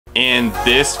In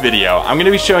this video, I'm going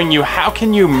to be showing you how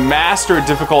can you master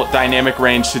difficult dynamic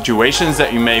range situations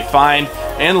that you may find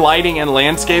in lighting and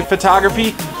landscape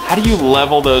photography. How do you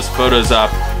level those photos up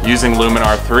using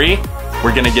Luminar 3?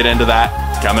 We're going to get into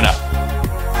that coming up.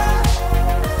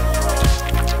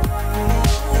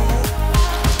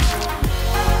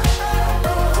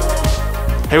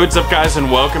 Hey, what's up guys,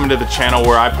 and welcome to the channel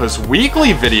where I post weekly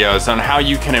videos on how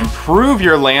you can improve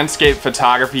your landscape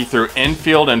photography through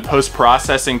in-field and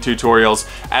post-processing tutorials,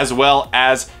 as well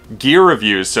as gear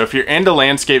reviews. So if you're into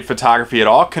landscape photography at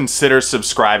all, consider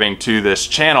subscribing to this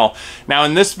channel. Now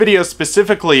in this video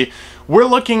specifically, we're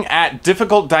looking at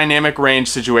difficult dynamic range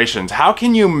situations. How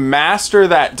can you master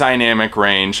that dynamic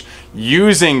range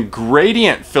using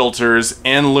gradient filters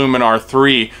in Luminar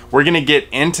 3? We're gonna get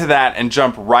into that and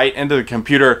jump right into the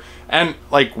computer. And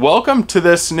like, welcome to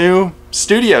this new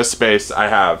studio space I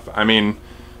have. I mean,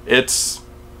 it's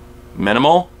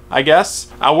minimal, I guess.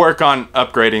 I work on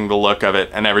upgrading the look of it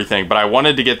and everything, but I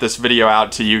wanted to get this video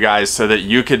out to you guys so that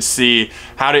you could see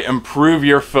how to improve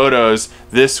your photos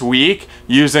this week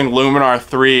using Luminar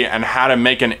 3 and how to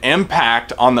make an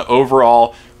impact on the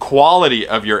overall quality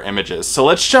of your images. So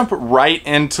let's jump right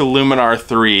into Luminar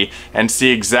 3 and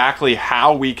see exactly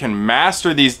how we can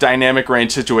master these dynamic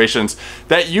range situations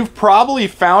that you've probably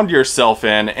found yourself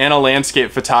in a landscape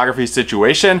photography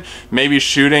situation, maybe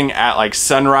shooting at like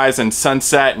sunrise and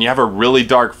sunset and you have a really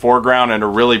dark foreground and a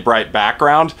really bright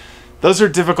background. Those are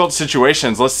difficult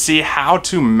situations. Let's see how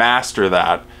to master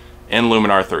that in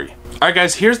Luminar 3. Alright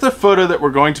guys, here's the photo that we're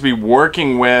going to be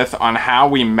working with on how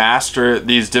we master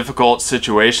these difficult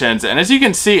situations. And as you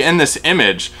can see in this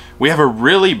image, we have a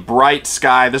really bright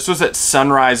sky. This was at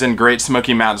sunrise in Great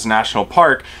Smoky Mountains National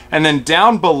Park. And then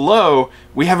down below,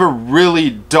 we have a really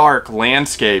dark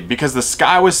landscape. Because the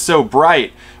sky was so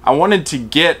bright, I wanted to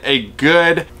get a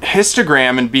good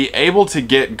histogram and be able to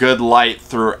get good light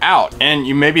throughout. And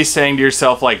you may be saying to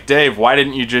yourself like, Dave, why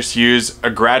didn't you just use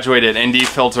a graduated ND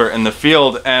filter in the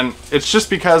field? And it's just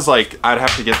because like I'd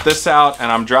have to get this out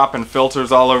and I'm dropping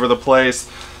filters all over the place.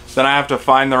 Then I have to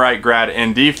find the right grad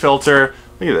ND filter.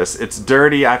 Look at this, it's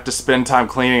dirty, I have to spend time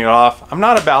cleaning it off. I'm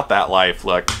not about that life,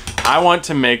 look. I want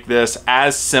to make this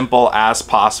as simple as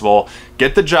possible,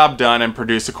 get the job done and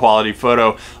produce a quality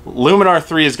photo. Luminar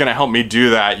 3 is gonna help me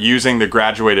do that using the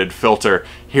graduated filter.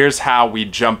 Here's how we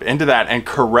jump into that and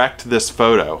correct this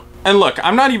photo. And look,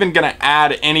 I'm not even gonna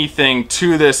add anything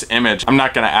to this image. I'm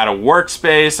not gonna add a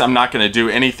workspace. I'm not gonna do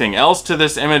anything else to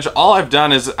this image. All I've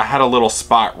done is I had a little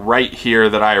spot right here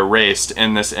that I erased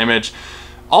in this image.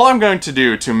 All I'm going to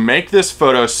do to make this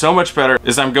photo so much better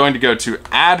is I'm going to go to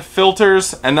add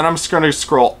filters and then I'm just going to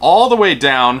scroll all the way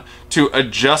down to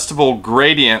adjustable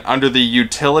gradient under the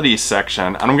utility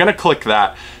section. And I'm going to click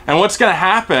that. And what's going to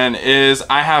happen is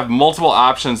I have multiple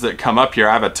options that come up here.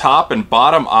 I have a top and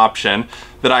bottom option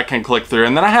that I can click through.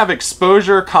 And then I have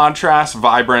exposure, contrast,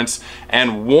 vibrance,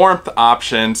 and warmth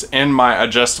options in my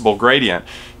adjustable gradient.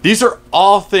 These are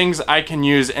all things I can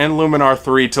use in Luminar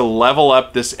 3 to level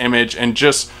up this image in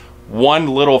just one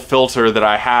little filter that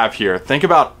I have here. Think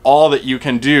about all that you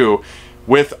can do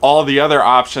with all the other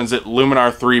options that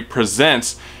Luminar 3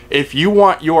 presents. If you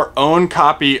want your own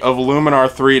copy of Luminar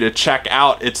 3 to check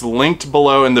out, it's linked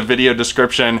below in the video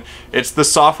description. It's the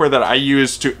software that I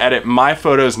use to edit my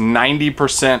photos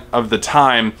 90% of the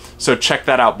time, so check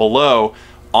that out below.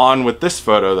 On with this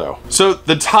photo though. So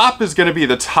the top is gonna be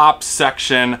the top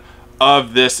section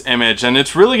of this image, and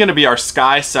it's really gonna be our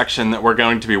sky section that we're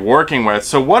going to be working with.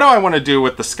 So what do I wanna do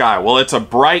with the sky? Well, it's a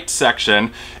bright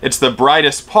section. It's the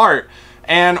brightest part.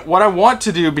 And what I want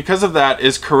to do because of that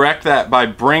is correct that by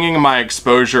bringing my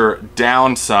exposure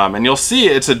down some. And you'll see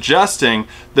it's adjusting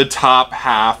the top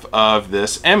half of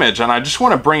this image. And I just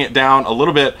want to bring it down a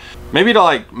little bit, maybe to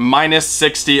like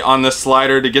 -60 on the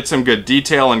slider to get some good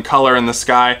detail and color in the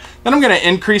sky. Then I'm going to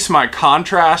increase my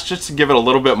contrast just to give it a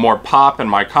little bit more pop in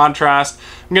my contrast.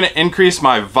 I'm going to increase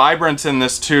my vibrance in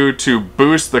this too to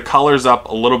boost the colors up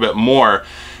a little bit more.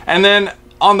 And then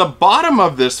on the bottom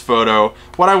of this photo,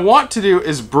 what I want to do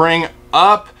is bring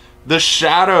up the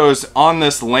shadows on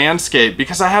this landscape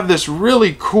because I have this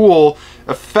really cool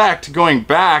effect going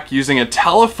back using a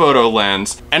telephoto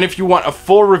lens. And if you want a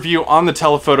full review on the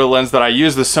telephoto lens that I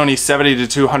use, the Sony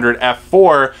 70-200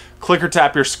 f4, click or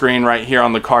tap your screen right here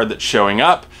on the card that's showing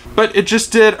up. But it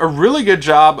just did a really good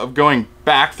job of going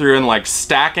back through and like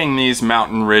stacking these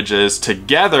mountain ridges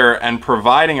together and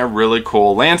providing a really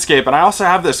cool landscape. And I also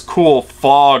have this cool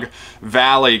fog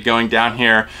valley going down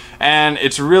here, and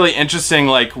it's really interesting,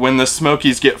 like when the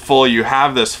Smokies get full, you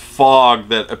have this fog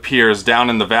that appears down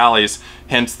in the valleys,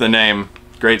 hence the name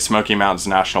Great Smoky Mountains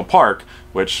National Park,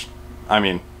 which, I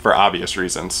mean, for obvious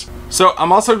reasons. So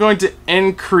I'm also going to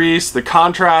increase the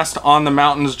contrast on the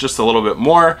mountains just a little bit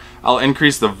more. I'll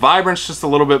increase the vibrance just a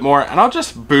little bit more, and I'll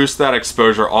just boost that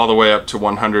exposure all the way up to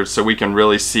 100 so we can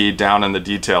really see down in the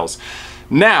details.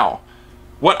 Now,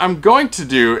 what I'm going to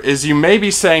do is, you may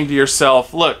be saying to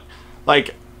yourself, look,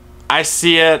 like, I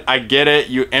see it, I get it,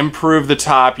 you improve the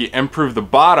top, you improve the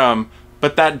bottom,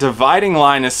 but that dividing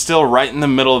line is still right in the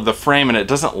middle of the frame and it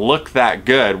doesn't look that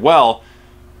good. Well,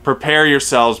 prepare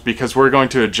yourselves, because we're going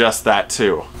to adjust that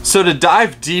too. So to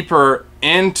dive deeper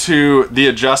into the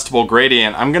adjustable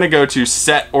gradient, I'm going to go to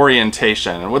set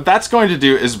orientation. And what that's going to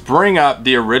do is bring up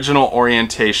the original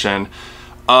orientation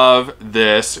of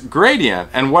this gradient.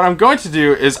 And what I'm going to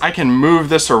do is I can move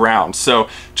this around. So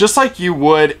just like you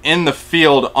would in the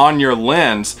field on your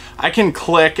lens, I can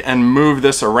click and move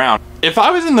this around. If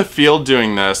I was in the field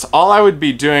doing this, all I would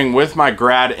be doing with my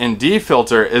grad ND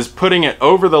filter is putting it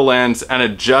over the lens and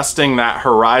adjusting that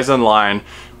horizon line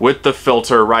with the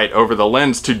filter right over the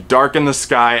lens to darken the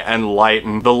sky and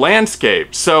lighten the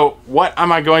landscape. So what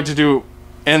am I going to do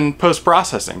in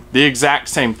post-processing? The exact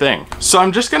same thing. So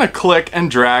I'm just gonna click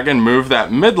and drag and move that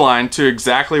midline to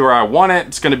exactly where I want it.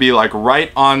 It's gonna be like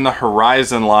right on the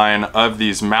horizon line of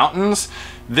these mountains.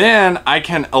 Then I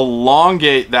can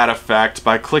elongate that effect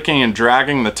by clicking and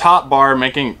dragging the top bar,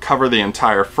 making it cover the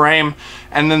entire frame.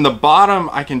 And then the bottom,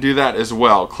 I can do that as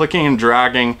well, clicking and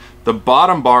dragging the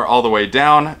bottom bar all the way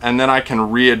down, and then I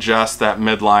can readjust that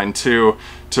midline too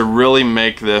to really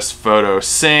make this photo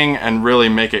sing and really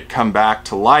make it come back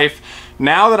to life.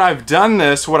 Now that I've done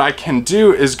this, what I can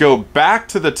do is go back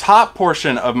to the top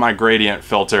portion of my gradient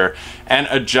filter and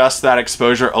adjust that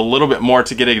exposure a little bit more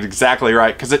to get it exactly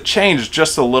right, because it changed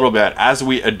just a little bit as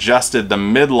we adjusted the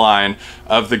midline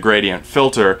of the gradient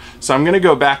filter. So I'm gonna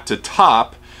go back to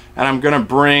top, and I'm gonna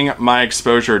bring my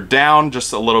exposure down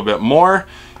just a little bit more,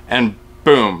 and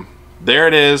boom, there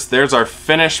it is. There's our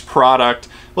finished product.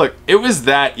 Look, it was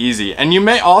that easy. And you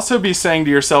may also be saying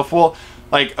to yourself, well,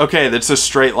 like, okay, that's a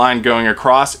straight line going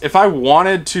across. If I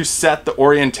wanted to set the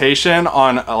orientation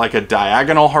on like a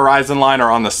diagonal horizon line or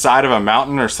on the side of a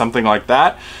mountain or something like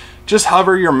that, just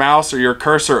hover your mouse or your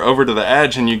cursor over to the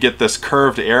edge and you get this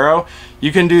curved arrow.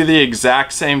 You can do the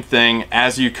exact same thing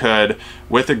as you could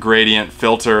with a gradient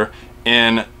filter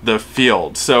in the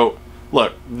field. So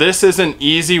look, this is an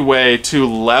easy way to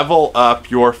level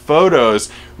up your photos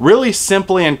really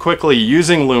simply and quickly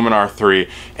using Luminar 3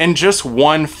 and just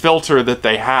one filter that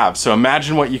they have. So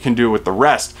imagine what you can do with the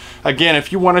rest. Again,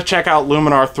 if you want to check out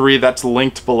Luminar 3, that's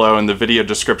linked below in the video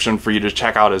description for you to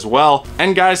check out as well.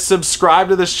 And guys, subscribe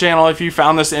to this channel if you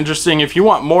found this interesting. If you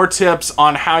want more tips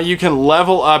on how you can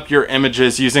level up your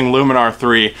images using Luminar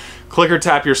 3, click or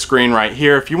tap your screen right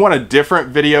here. If you want a different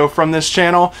video from this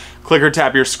channel, click or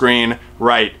tap your screen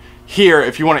right here.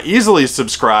 If you want to easily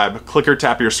subscribe, click or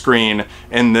tap your screen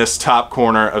in this top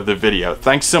corner of the video.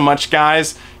 Thanks so much,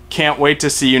 guys. Can't wait to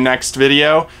see you next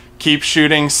video. Keep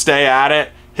shooting, stay at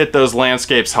it, hit those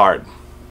landscapes hard.